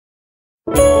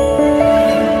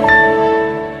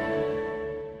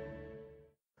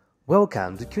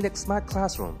Welcome to Q-NEX Smart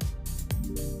Classroom.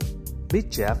 Meet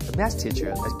Jeff, a math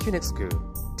teacher at Q-NEX School.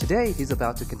 Today, he's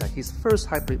about to conduct his first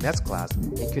hybrid math class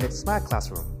in Q-NEX Smart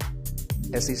Classroom.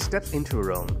 As he steps into a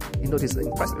room, he notices an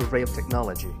impressive array of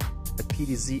technology: a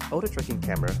PDZ auto-tracking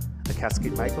camera, a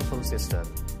cascade microphone system,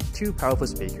 2 powerful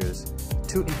speakers,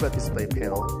 2 interactive display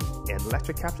panels, and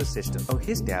electric capture system. On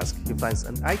his desk, he finds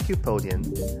an IQ podium,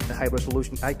 a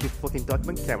high-resolution IQ 14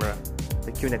 document camera,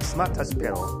 the Q-NEX Smart Touch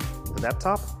panel, a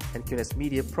laptop, and Q-NEX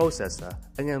Media Processor,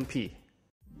 NMP.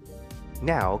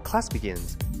 Now, class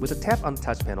begins. With a tap on the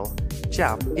touch panel,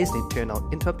 Jeff instantly turns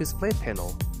on interactive display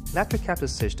panel, electric capture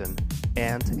system,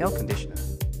 and air conditioner.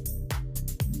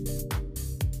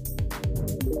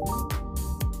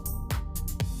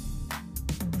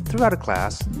 Throughout the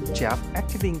class, Jeff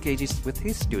actively engages with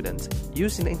his students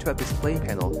using the interactive display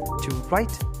panel to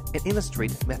write and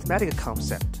illustrate mathematical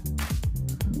concepts.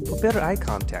 For better eye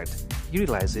contact, he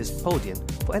utilizes podium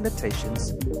for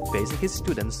annotations facing his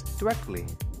students directly.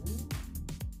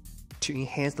 To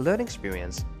enhance the learning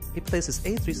experience, he places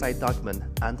a 3-side document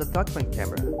under the document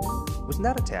camera. With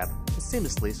another tap, he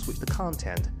seamlessly switches the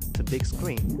content to big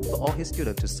screen for all his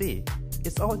students to see.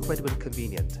 It's all incredibly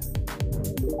convenient.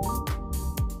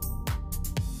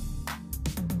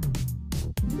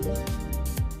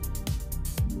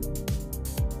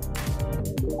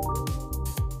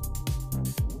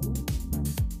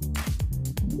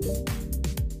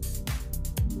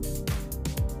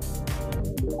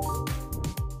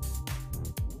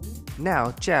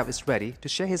 Now, Jeff is ready to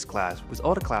share his class with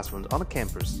all the classrooms on the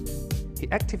campus. He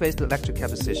activates the electric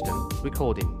capture system,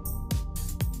 recording.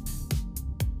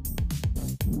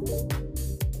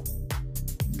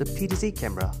 The PDZ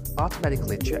camera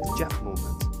automatically checks Jeff's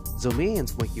movement, zoom in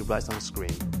when he writes on the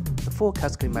screen. The 4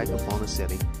 cascade microphone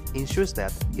setting ensures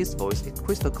that his voice is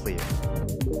crystal clear.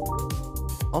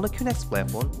 On the Q-NEX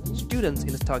platform, students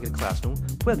in the targeted classroom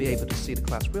will be able to see the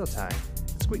class real time,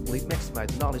 quickly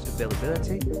maximize knowledge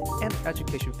availability and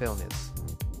education fairness.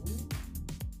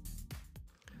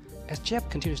 As Jeff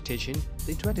continues teaching,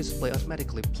 the interactive display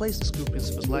automatically plays the school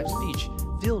principal's live speech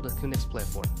via the Q-NEX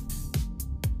platform.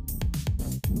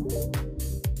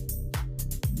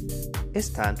 It's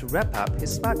time to wrap up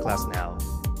his smart class now.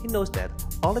 He knows that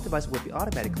all the devices will be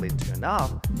automatically turned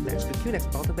off thanks to Q-NEX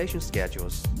automation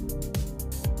schedules.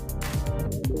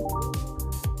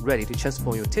 Ready to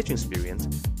transform your teaching experience?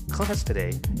 Contact us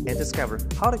today and discover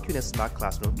how the Q-NEX Smart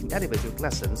Classroom can elevate your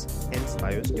lessons and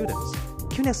inspire your students.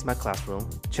 Q-NEX Smart Classroom,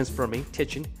 transforming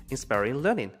teaching, inspiring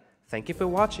learning. Thank you for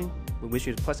watching. We wish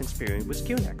you a pleasant experience with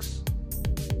Q-NEX.